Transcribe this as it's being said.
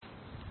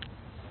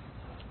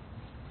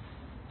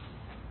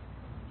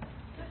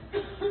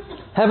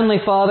Heavenly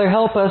Father,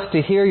 help us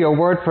to hear your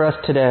word for us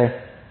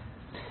today.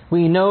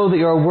 We know that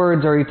your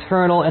words are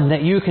eternal and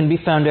that you can be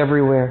found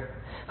everywhere.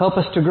 Help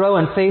us to grow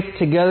in faith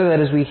together, that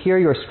as we hear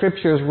your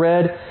scriptures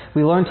read,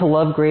 we learn to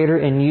love greater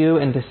in you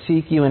and to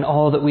seek you in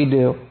all that we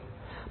do.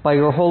 By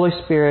your Holy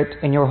Spirit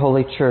and your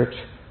holy church,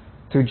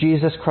 through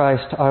Jesus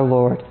Christ our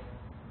Lord.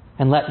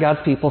 And let God's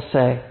people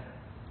say,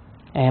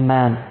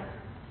 Amen.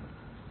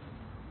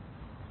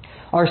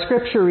 Our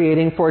scripture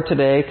reading for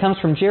today comes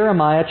from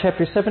Jeremiah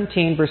chapter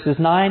 17, verses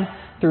 9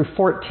 through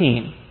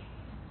 14.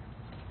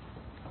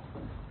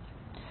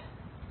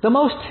 The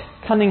most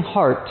cunning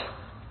heart,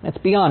 it's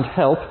beyond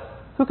help.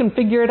 Who can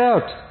figure it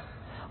out?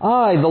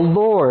 I, the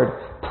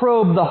Lord,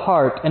 probe the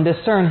heart and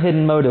discern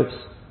hidden motives,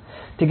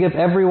 to give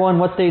everyone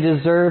what they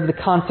deserve, the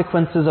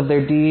consequences of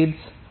their deeds.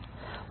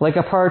 Like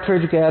a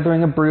partridge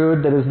gathering a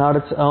brood that is not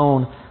its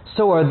own,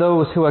 so are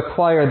those who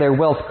acquire their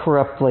wealth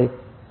corruptly.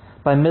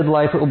 By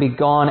midlife it will be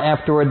gone.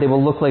 Afterward they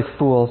will look like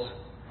fools.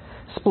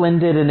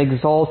 Splendid and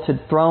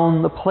exalted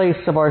throne, the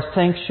place of our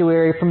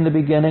sanctuary from the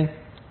beginning.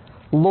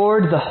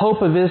 Lord, the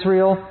hope of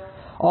Israel,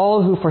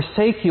 all who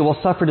forsake you will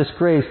suffer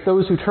disgrace.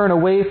 Those who turn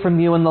away from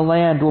you in the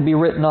land will be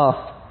written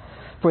off.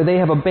 For they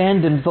have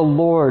abandoned the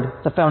Lord,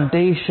 the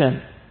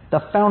foundation,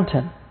 the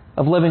fountain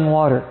of living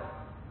water.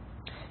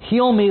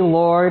 Heal me,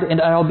 Lord,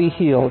 and I'll be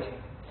healed.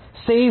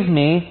 Save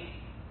me,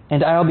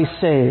 and I'll be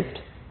saved.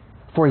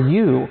 For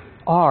you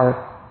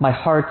are my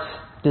heart's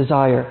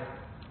desire.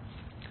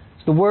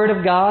 It's the word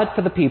of God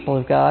for the people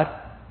of God.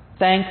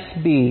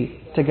 Thanks be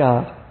to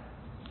God.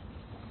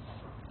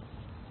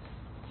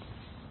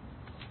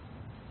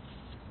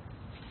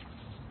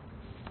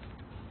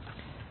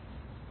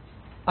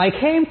 I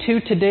came to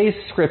today's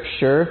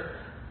scripture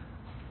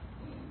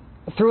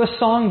through a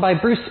song by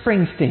Bruce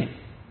Springsteen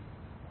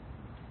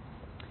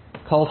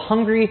called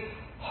Hungry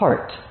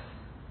Heart.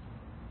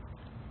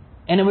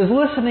 And it was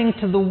listening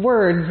to the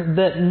words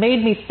that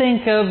made me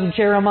think of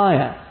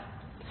Jeremiah.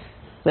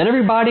 That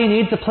everybody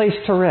needs a place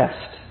to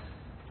rest.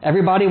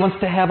 Everybody wants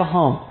to have a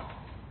home.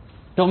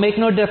 Don't make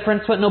no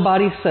difference what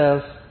nobody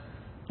says.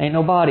 Ain't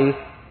nobody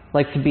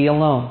like to be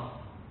alone.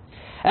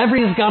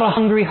 Everybody's got a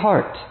hungry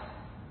heart.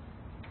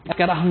 I've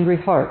got a hungry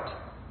heart.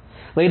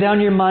 Lay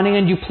down your money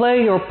and you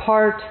play your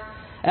part.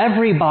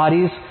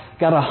 Everybody's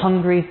got a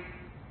hungry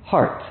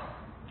heart.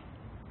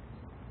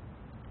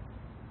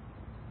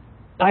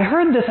 I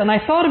heard this and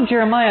I thought of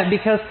Jeremiah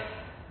because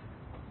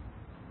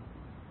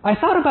I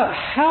thought about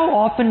how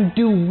often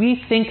do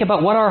we think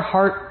about what our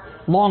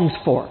heart longs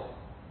for?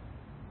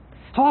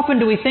 How often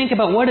do we think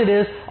about what it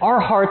is our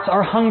hearts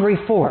are hungry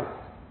for?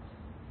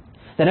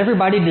 That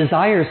everybody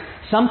desires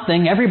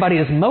something, everybody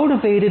is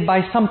motivated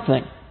by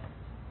something.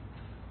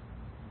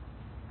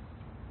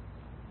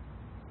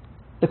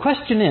 The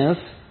question is,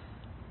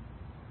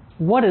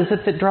 what is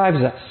it that drives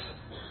us?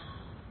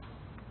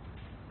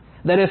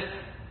 That if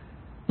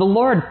the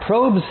Lord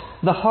probes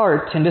the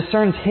heart and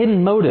discerns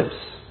hidden motives,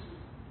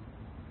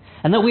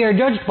 and that we are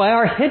judged by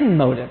our hidden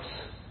motives.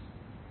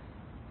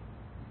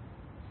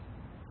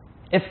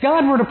 If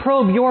God were to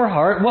probe your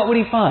heart, what would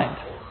He find?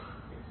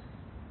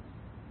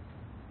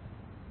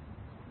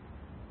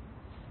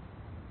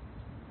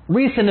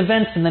 Recent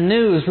events in the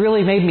news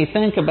really made me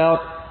think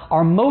about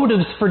our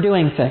motives for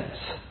doing things.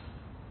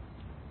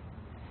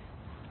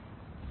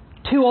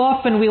 Too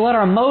often we let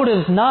our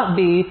motives not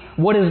be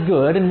what is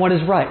good and what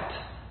is right.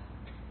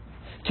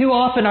 Too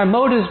often our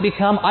motives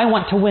become, I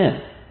want to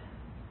win.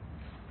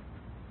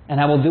 And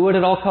I will do it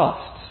at all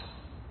costs.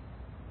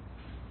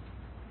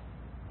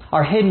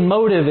 Our hidden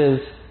motive is,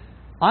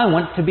 I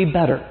want to be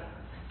better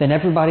than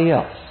everybody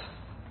else.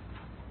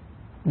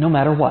 No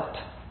matter what.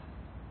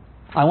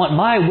 I want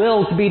my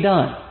will to be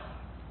done.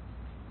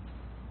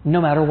 No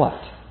matter what.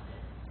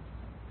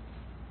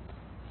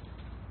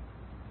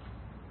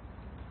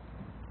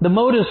 The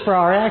motives for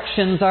our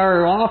actions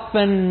are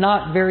often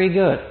not very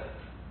good.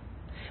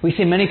 We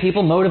see many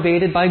people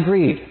motivated by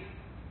greed.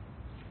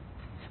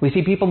 We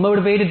see people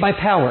motivated by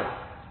power.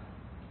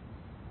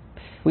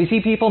 We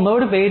see people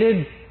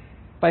motivated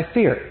by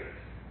fear.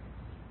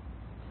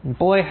 And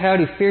boy,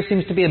 howdy, fear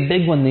seems to be a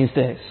big one these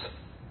days.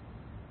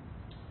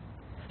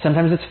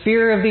 Sometimes it's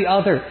fear of the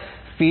other,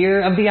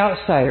 fear of the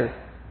outsider.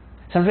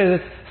 Sometimes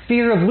it's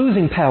fear of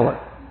losing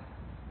power.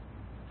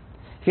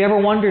 If you ever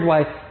wondered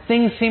why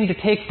things seem to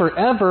take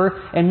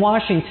forever in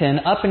Washington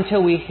up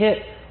until we hit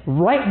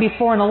right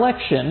before an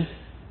election,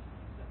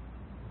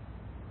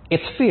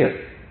 it's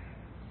fear.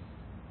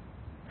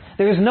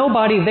 There's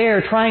nobody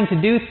there trying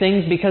to do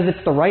things because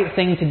it's the right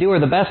thing to do or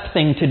the best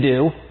thing to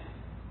do.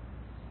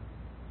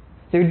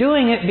 They're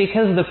doing it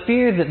because of the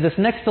fear that this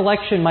next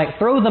election might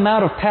throw them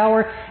out of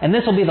power and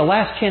this will be the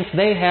last chance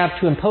they have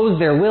to impose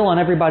their will on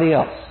everybody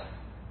else.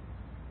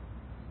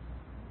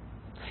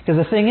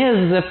 Because the thing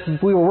is,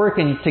 if we were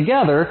working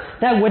together,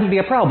 that wouldn't be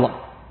a problem.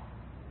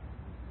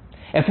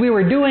 If we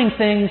were doing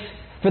things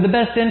for the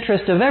best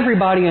interest of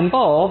everybody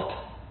involved,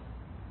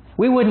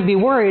 we wouldn't be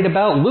worried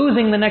about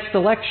losing the next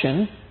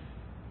election.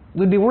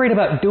 We'd be worried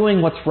about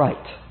doing what's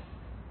right.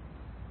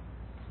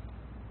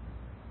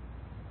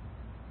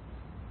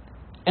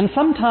 And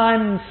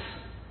sometimes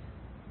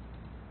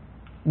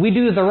we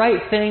do the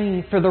right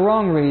thing for the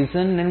wrong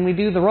reason, and we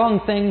do the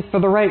wrong thing for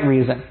the right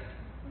reason.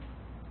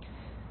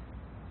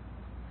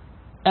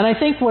 And I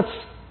think what's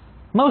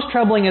most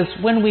troubling is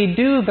when we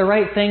do the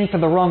right thing for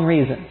the wrong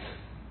reasons.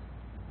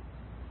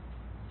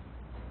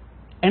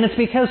 And it's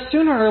because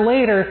sooner or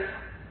later,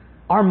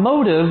 our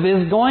motive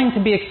is going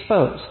to be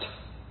exposed.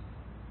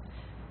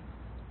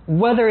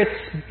 Whether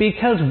it's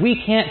because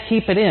we can't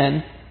keep it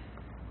in,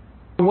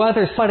 or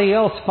whether somebody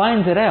else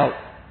finds it out.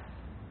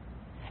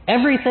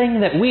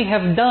 Everything that we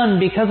have done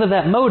because of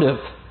that motive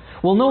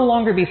will no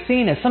longer be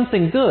seen as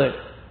something good.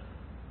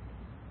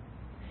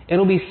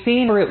 It'll be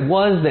seen for it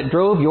was that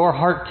drove your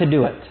heart to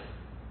do it.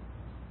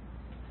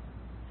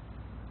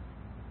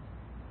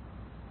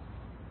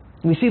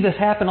 We see this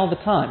happen all the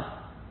time.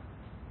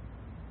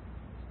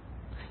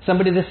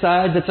 Somebody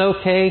decides it's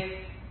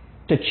okay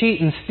to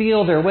cheat and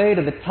steal their way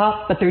to the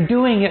top, but they're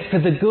doing it for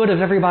the good of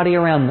everybody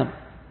around them.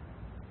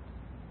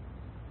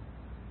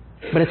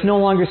 But it's no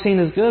longer seen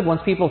as good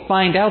once people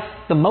find out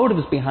the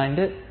motives behind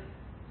it.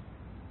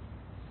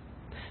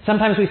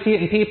 Sometimes we see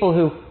it in people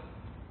who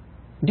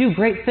do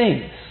great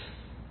things.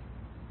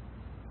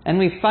 And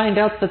we find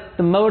out that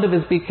the motive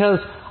is because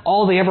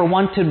all they ever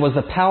wanted was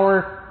the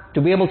power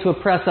to be able to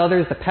oppress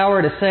others, the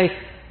power to say,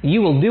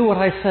 you will do what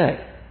I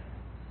say.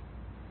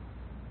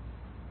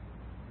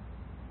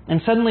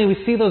 And suddenly we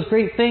see those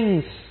great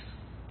things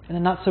in a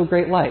not so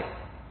great light.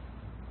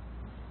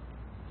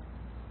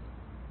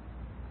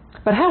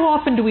 But how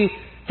often do we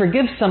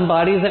forgive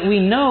somebody that we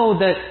know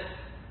that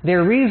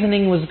their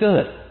reasoning was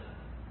good?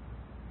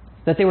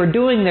 That they were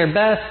doing their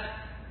best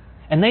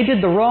and they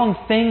did the wrong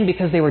thing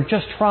because they were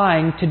just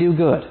trying to do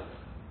good?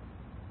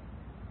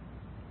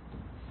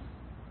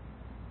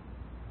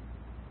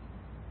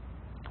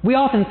 We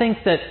often think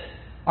that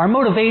our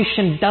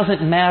motivation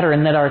doesn't matter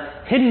and that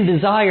our hidden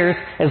desires,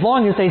 as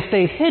long as they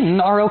stay hidden,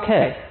 are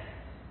okay.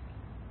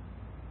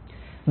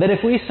 That if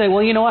we say,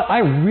 well, you know what, I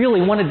really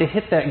wanted to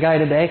hit that guy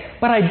today,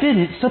 but I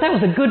didn't, so that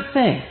was a good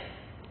thing.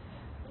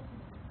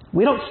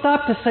 We don't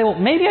stop to say, well,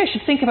 maybe I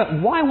should think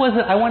about why was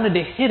it I wanted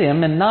to hit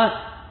him and not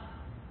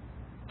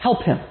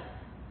help him?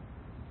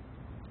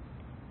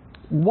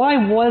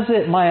 Why was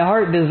it my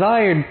heart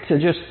desired to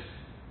just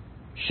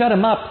shut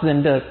him up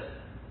than to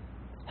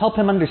help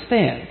him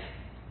understand?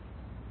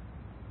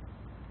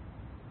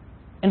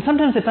 And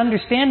sometimes it's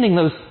understanding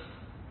those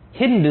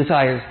hidden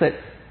desires that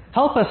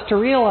help us to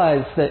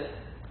realize that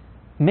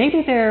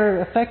maybe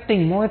they're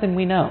affecting more than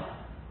we know.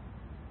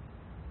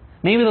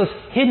 Maybe those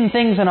hidden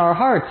things in our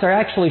hearts are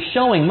actually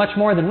showing much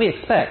more than we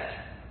expect.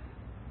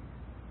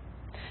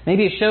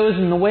 Maybe it shows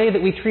in the way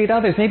that we treat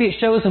others. Maybe it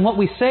shows in what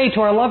we say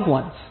to our loved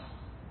ones.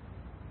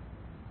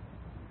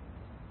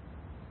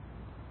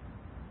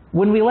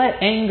 When we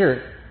let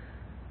anger,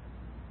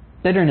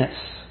 bitterness,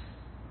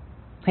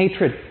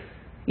 hatred,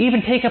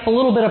 even take up a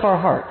little bit of our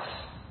hearts,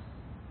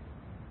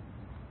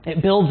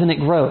 it builds and it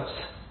grows.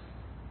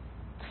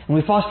 And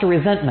we foster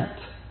resentment.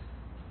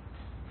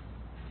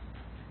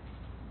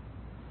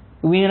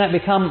 We may not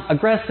become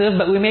aggressive,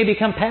 but we may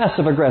become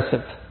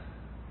passive-aggressive.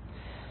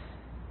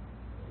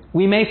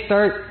 We may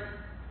start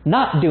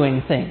not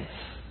doing things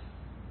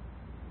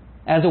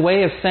as a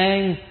way of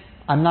saying,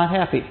 I'm not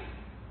happy.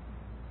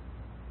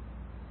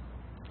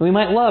 We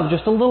might love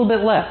just a little bit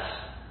less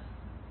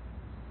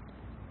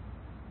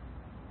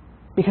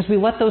because we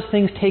let those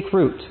things take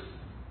root.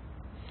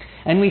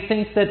 And we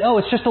think that, oh,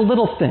 it's just a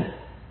little thing.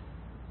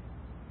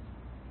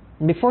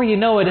 And before you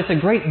know it, it's a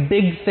great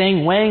big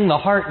thing weighing the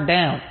heart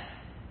down.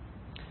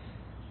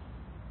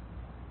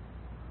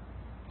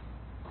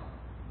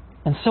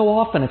 And so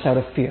often it's out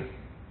of fear.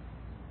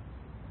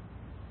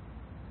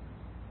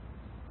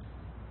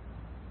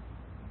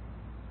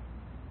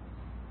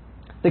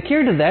 The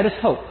cure to that is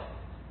hope.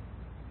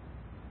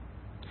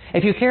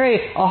 If you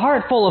carry a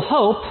heart full of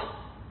hope,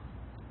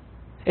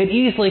 it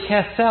easily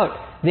casts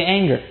out the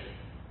anger.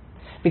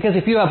 Because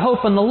if you have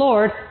hope in the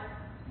Lord,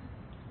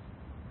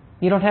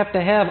 you don't have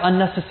to have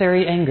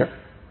unnecessary anger.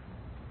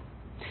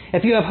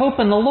 If you have hope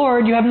in the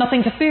Lord, you have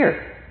nothing to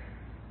fear.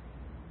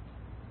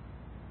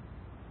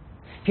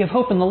 If you have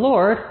hope in the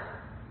Lord,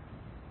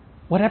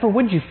 whatever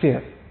would you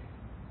fear?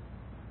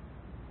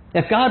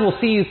 If God will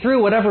see you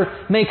through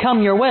whatever may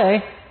come your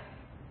way,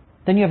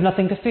 then you have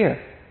nothing to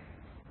fear.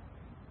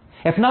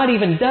 If not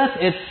even death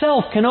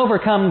itself can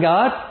overcome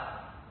God,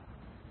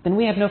 then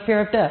we have no fear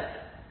of death.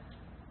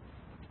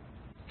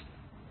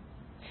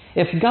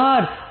 If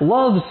God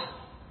loves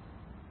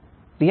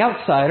the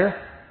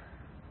outsider,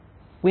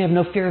 we have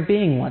no fear of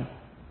being one.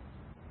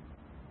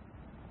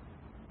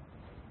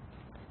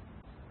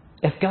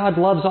 If God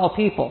loves all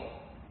people,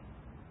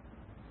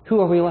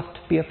 who are we left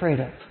to be afraid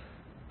of?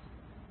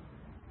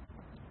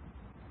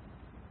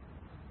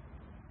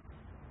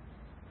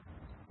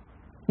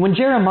 When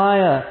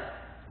Jeremiah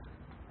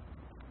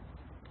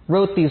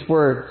wrote these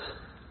words,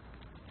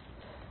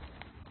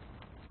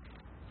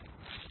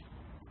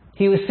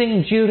 he was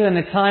seeing Judah in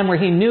a time where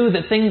he knew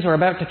that things were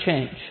about to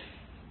change.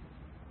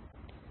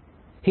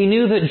 He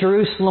knew that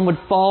Jerusalem would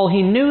fall.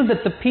 He knew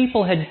that the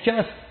people had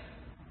just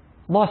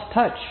lost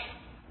touch.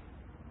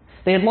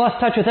 They had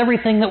lost touch with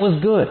everything that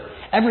was good,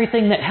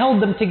 everything that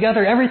held them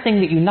together,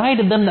 everything that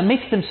united them, that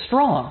makes them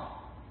strong.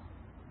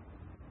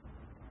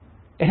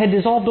 It had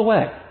dissolved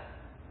away.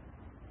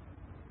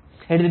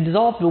 It had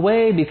dissolved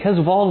away because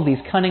of all of these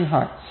cunning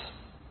hearts.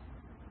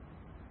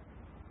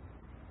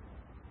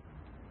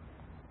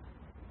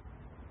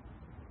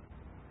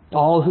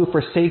 All who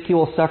forsake you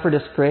will suffer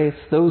disgrace.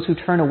 Those who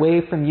turn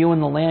away from you in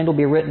the land will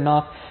be written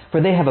off,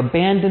 for they have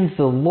abandoned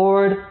the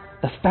Lord,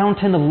 the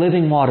fountain of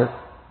living water.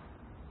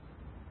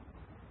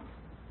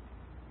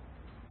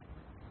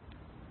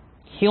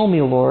 Heal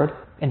me, Lord,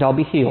 and I'll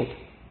be healed.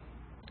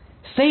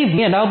 Save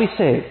me, and I'll be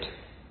saved.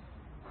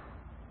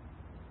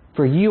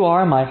 For you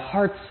are my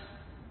heart's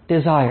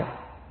desire.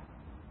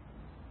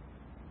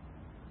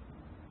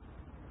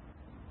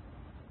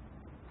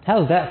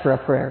 How's that for a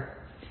prayer?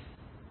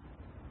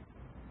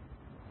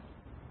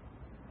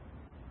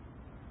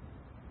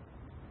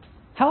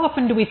 How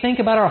often do we think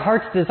about our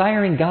hearts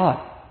desiring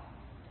God?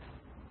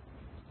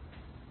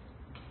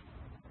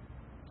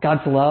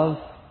 God's love,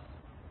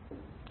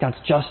 God's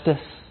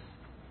justice,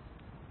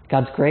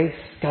 God's grace,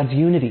 God's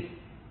unity.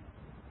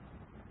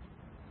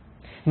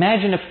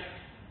 Imagine if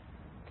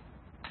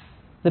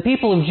the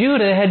people of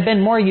Judah had been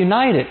more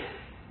united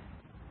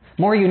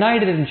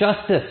in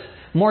justice,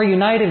 more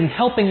united in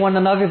helping one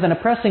another than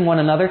oppressing one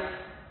another,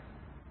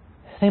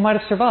 they might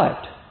have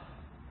survived.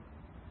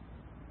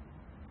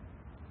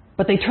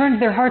 But they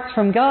turned their hearts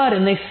from God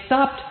and they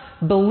stopped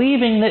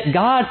believing that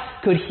God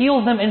could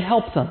heal them and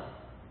help them.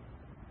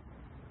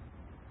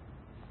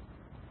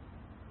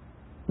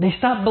 They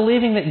stopped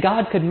believing that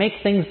God could make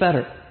things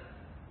better.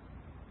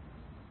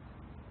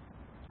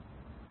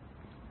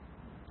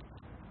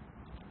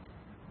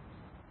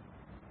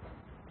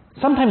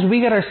 Sometimes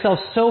we get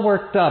ourselves so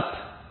worked up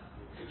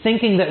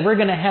thinking that we're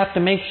going to have to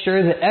make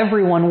sure that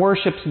everyone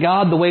worships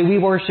God the way we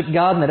worship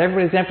God and that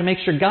everybody's going to have to make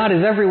sure God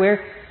is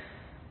everywhere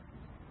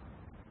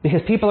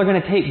because people are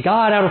going to take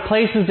God out of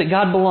places that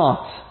God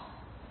belongs.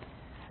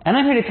 And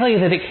I'm here to tell you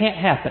that it can't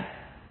happen.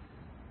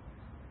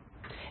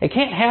 It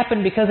can't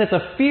happen because it's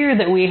a fear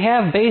that we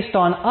have based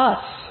on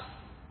us.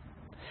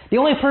 The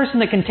only person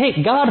that can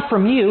take God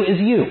from you is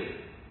you.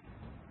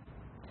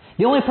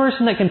 The only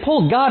person that can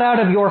pull God out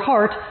of your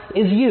heart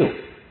is you.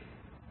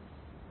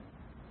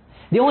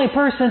 The only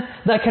person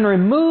that can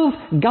remove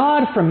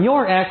God from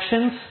your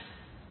actions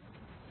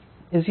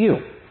is you.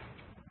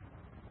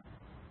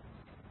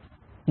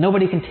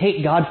 Nobody can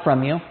take God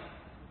from you.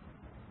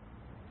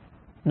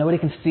 Nobody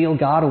can steal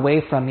God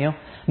away from you.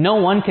 No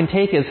one can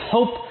take His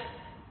hope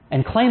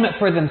and claim it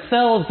for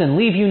themselves and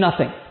leave you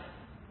nothing.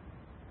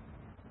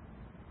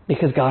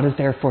 Because God is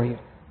there for you.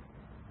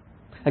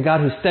 A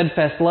God whose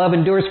steadfast love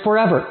endures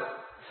forever,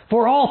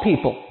 for all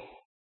people.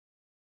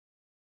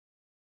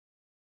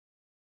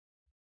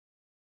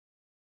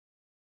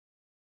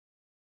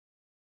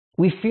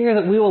 We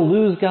fear that we will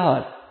lose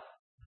God.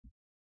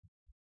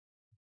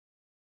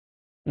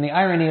 And the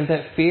irony of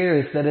that fear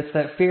is that it's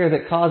that fear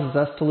that causes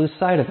us to lose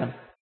sight of Him.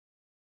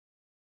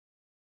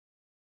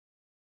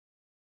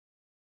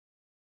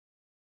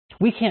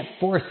 We can't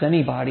force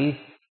anybody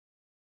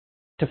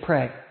to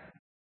pray.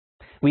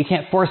 We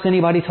can't force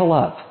anybody to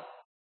love.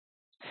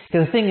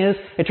 Because the thing is,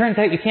 it turns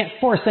out you can't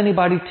force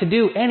anybody to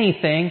do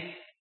anything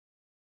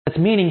that's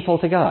meaningful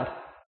to God.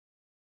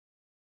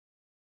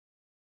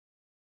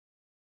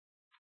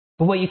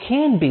 But what you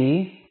can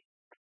be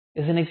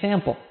is an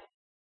example.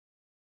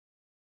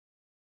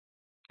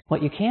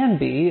 What you can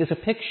be is a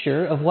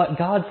picture of what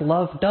God's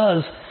love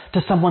does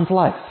to someone's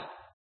life.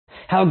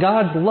 How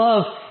God's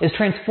love is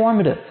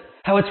transformative.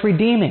 How it's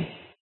redeeming.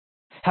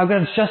 How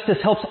God's justice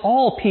helps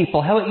all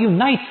people. How it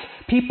unites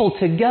people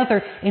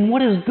together in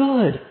what is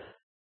good.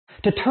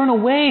 To turn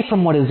away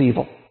from what is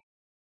evil.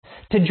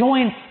 To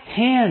join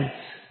hands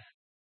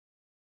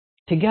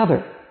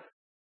together.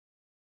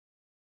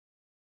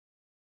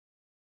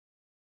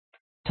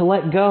 To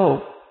let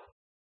go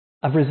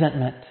of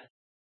resentment.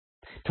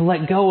 To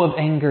let go of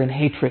anger and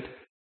hatred.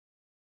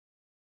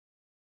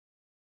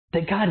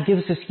 That God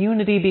gives us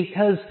unity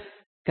because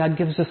God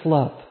gives us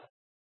love.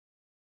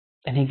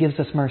 And He gives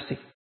us mercy.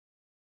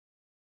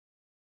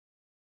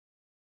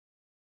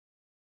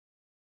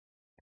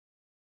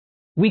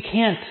 We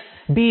can't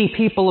be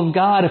people of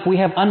God if we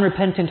have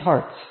unrepentant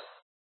hearts.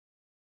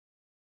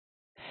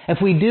 If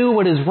we do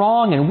what is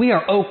wrong and we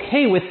are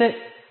okay with it,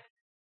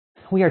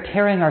 we are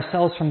tearing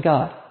ourselves from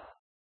God.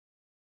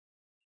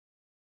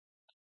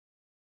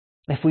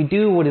 If we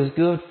do what is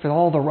good for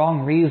all the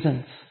wrong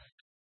reasons,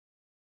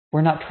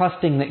 we're not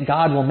trusting that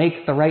God will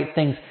make the right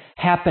things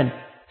happen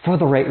for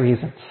the right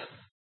reasons.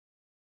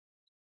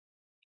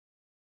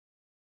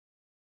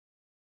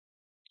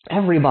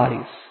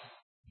 Everybody's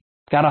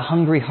got a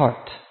hungry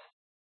heart.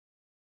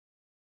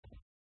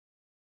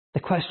 The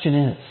question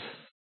is,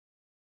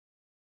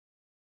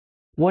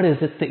 what is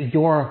it that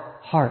your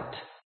heart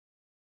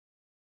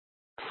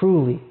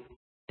truly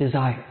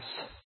desires?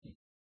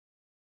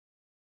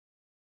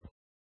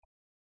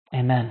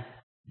 Amen.